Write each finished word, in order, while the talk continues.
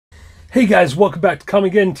Hey guys, welcome back to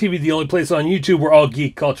Comicgeddon TV, the only place on YouTube where all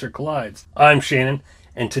geek culture collides. I'm Shannon,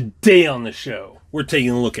 and today on the show, we're taking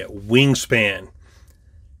a look at Wingspan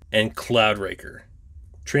and Cloudraker,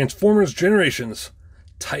 Transformers Generations,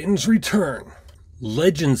 Titans Return,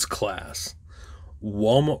 Legends Class,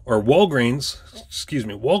 Walgreens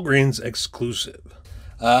exclusive.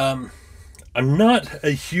 I'm not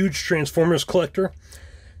a huge Transformers collector,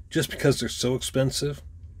 just because they're so expensive.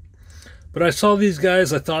 But I saw these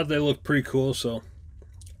guys, I thought they looked pretty cool, so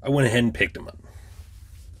I went ahead and picked them up.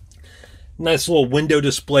 Nice little window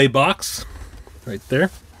display box right there.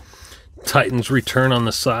 Titans Return on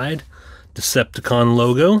the side. Decepticon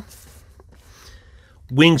logo.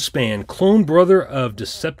 Wingspan, clone brother of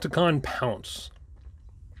Decepticon Pounce.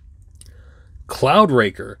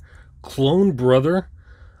 Cloudraker, clone brother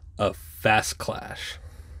of Fast Clash.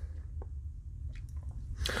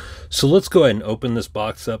 So let's go ahead and open this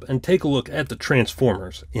box up and take a look at the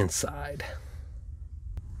Transformers inside.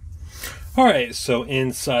 Alright, so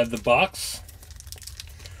inside the box,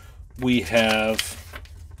 we have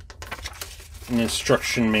an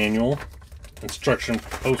instruction manual, instruction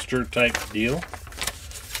poster type deal.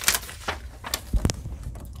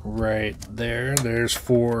 Right there, there's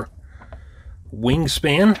for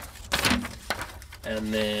Wingspan,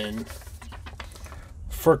 and then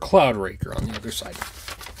for Cloudraker on the other side.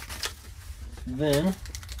 Then,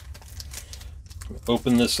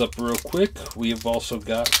 open this up real quick. We have also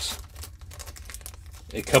got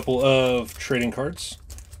a couple of trading cards,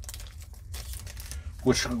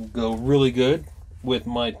 which will go really good with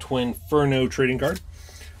my Twin Inferno trading card.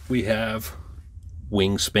 We have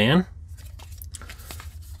Wingspan.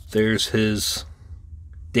 There's his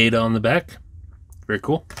data on the back. Very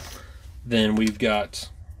cool. Then we've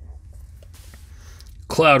got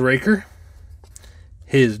Cloudraker.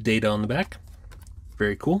 His data on the back.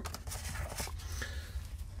 Very cool.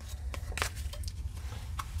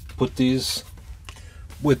 Put these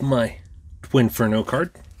with my Twin Inferno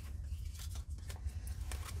card.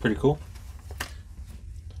 Pretty cool.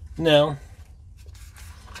 Now,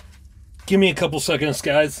 give me a couple seconds,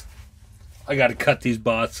 guys. I got to cut these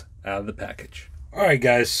bots out of the package. Alright,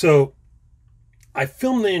 guys, so I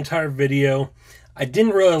filmed the entire video. I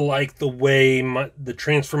didn't really like the way the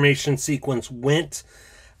transformation sequence went.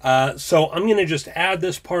 So I'm going to just add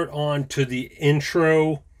this part on to the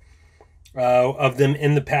intro of them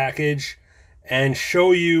in the package and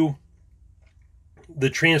show you the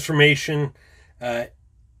transformation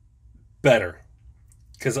better.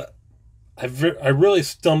 Because I really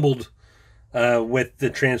stumbled with the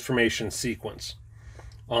transformation sequence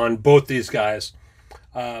on both these guys.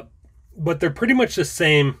 But they're pretty much the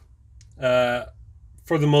same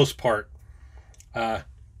for the most part.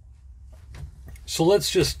 So let's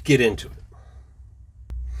just get into it.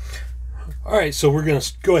 Alright, so we're going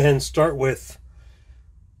to go ahead and start with,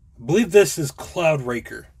 I believe this is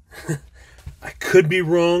Cloudraker. I could be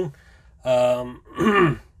wrong,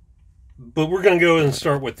 but we're going to go ahead and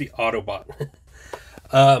start with the Autobot.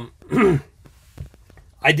 I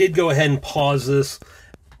did go ahead and pause this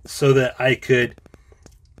so that I could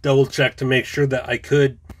double check to make sure that I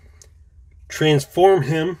could transform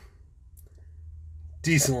him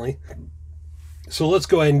decently. So let's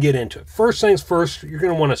go ahead and get into it. First things first, you're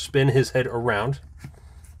going to want to spin his head around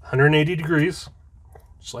 180 degrees,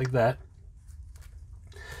 just like that.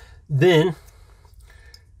 Then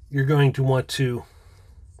you're going to want to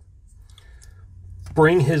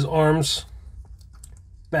bring his arms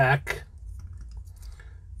back,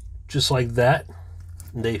 just like that.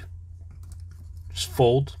 And they just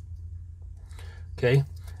fold. Okay.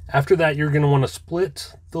 After that, you're going to want to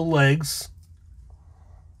split the legs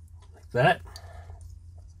like that.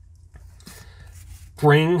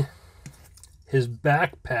 Bring his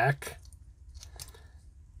backpack,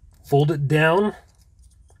 fold it down,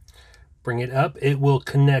 bring it up. It will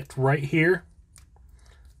connect right here,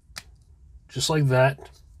 just like that.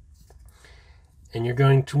 And you're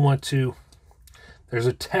going to want to, there's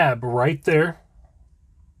a tab right there.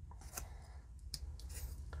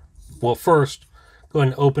 Well, first, go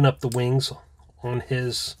ahead and open up the wings on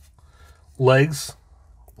his legs,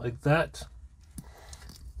 like that.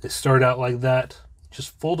 They start out like that.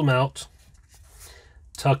 Just fold them out,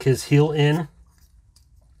 tuck his heel in,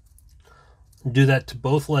 do that to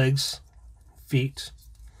both legs, feet.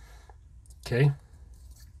 Okay.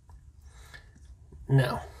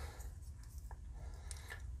 Now,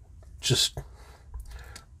 just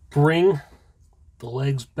bring the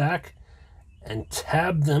legs back and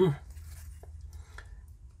tab them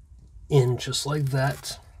in just like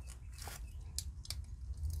that.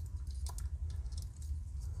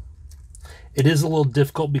 It is a little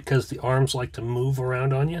difficult because the arms like to move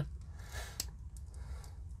around on you.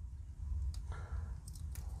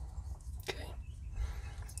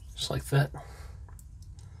 like that.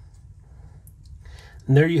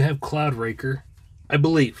 And there you have Cloudraker, I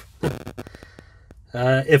believe.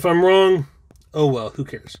 If I'm wrong, oh well, who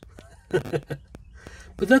cares? But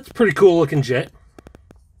that's a pretty cool looking jet.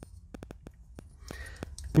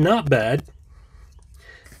 Not bad.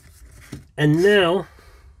 And now,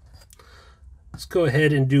 let's go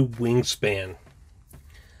ahead and do Wingspan.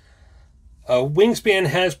 Wingspan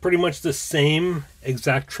has pretty much the same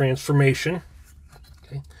exact transformation.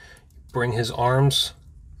 Okay. Bring his arms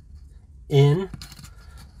in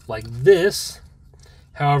like this.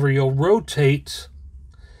 However, you'll rotate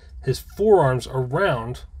his forearms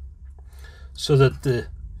around so that the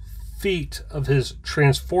feet of his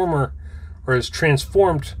transformer or his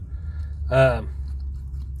transformed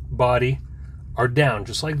body are down,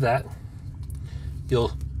 just like that.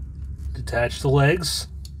 You'll detach the legs.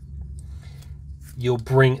 You'll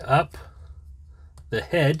bring up the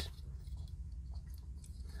head.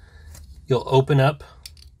 You'll open up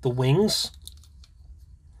the wings.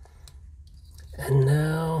 And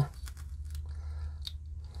now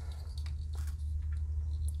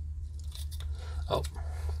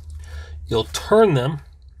you'll turn them,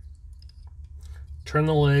 turn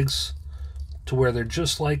the legs to where they're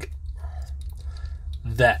just like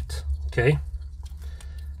that, okay?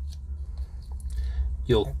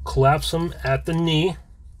 You'll collapse them at the knee,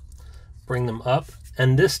 bring them up,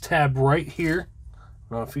 and this tab right here, I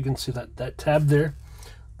don't know if you can see that tab there,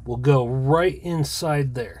 will go right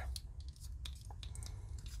inside there.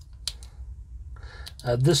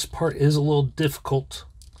 This part is a little difficult.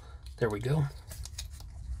 There we go.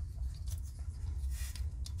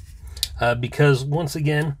 Because once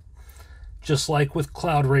again, just like with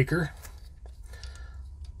Cloudraker,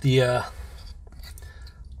 the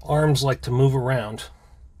arms like to move around.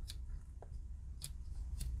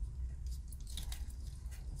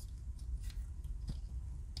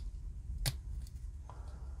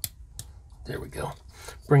 There we go.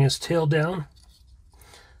 Bring his tail down.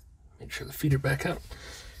 Make sure the feet are back up.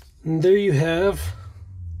 And there you have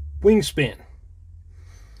Wingspan.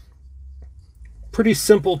 Pretty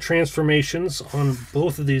simple transformations on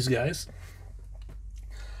both of these guys.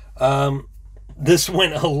 This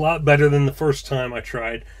went a lot better than the first time I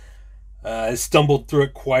tried. I stumbled through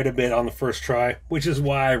it quite a bit on the first try, which is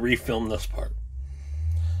why I refilmed this part.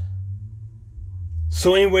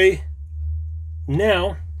 So anyway,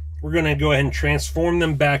 now we're going to go ahead and transform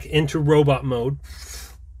them back into robot mode.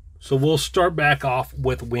 So we'll start back off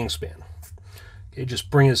with Wingspan. Okay,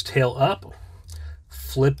 just bring his tail up,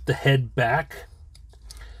 flip the head back,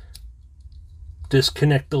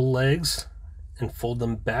 disconnect the legs and fold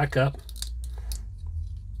them back up,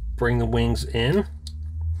 bring the wings in,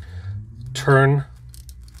 turn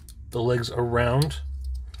the legs around,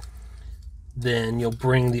 then you'll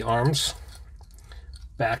bring the arms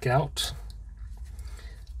back out,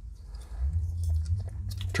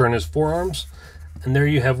 turn his forearms, and there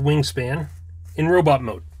you have Wingspan in robot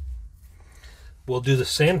mode. We'll do the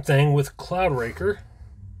same thing with Cloudraker.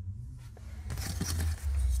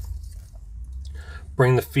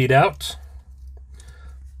 Bring the feet out,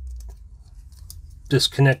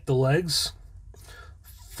 disconnect the legs,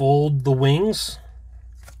 fold the wings,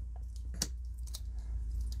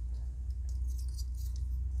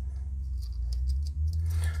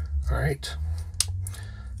 all right.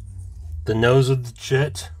 The nose of the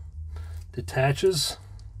jet detaches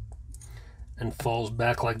and falls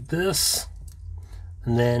back like this,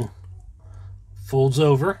 and then folds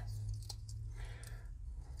over.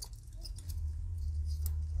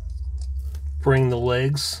 Bring the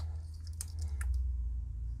legs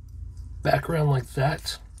back around like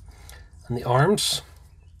that, and the arms.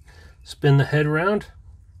 Spin the head around,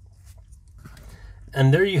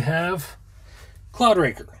 and there you have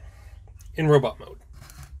Cloudraker in robot mode.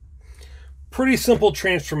 Pretty simple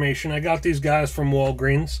transformation. I got these guys from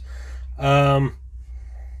Walgreens. Yeah,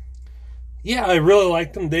 I really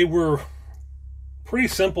liked them. They were pretty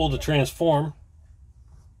simple to transform.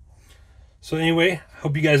 So anyway,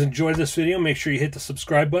 hope you guys enjoyed this video. Make sure you hit the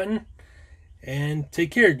subscribe button. And take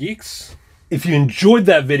care, geeks. If you enjoyed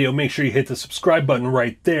that video, make sure you hit the subscribe button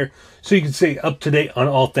right there so you can stay up to date on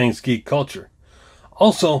all things geek culture.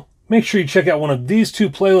 Also, make sure you check out one of these two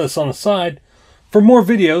playlists on the side for more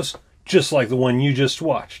videos just like the one you just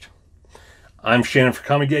watched. I'm Shannon for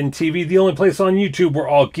Comicgeddon TV, the only place on YouTube where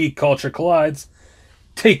all geek culture collides.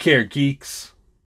 Take care, geeks.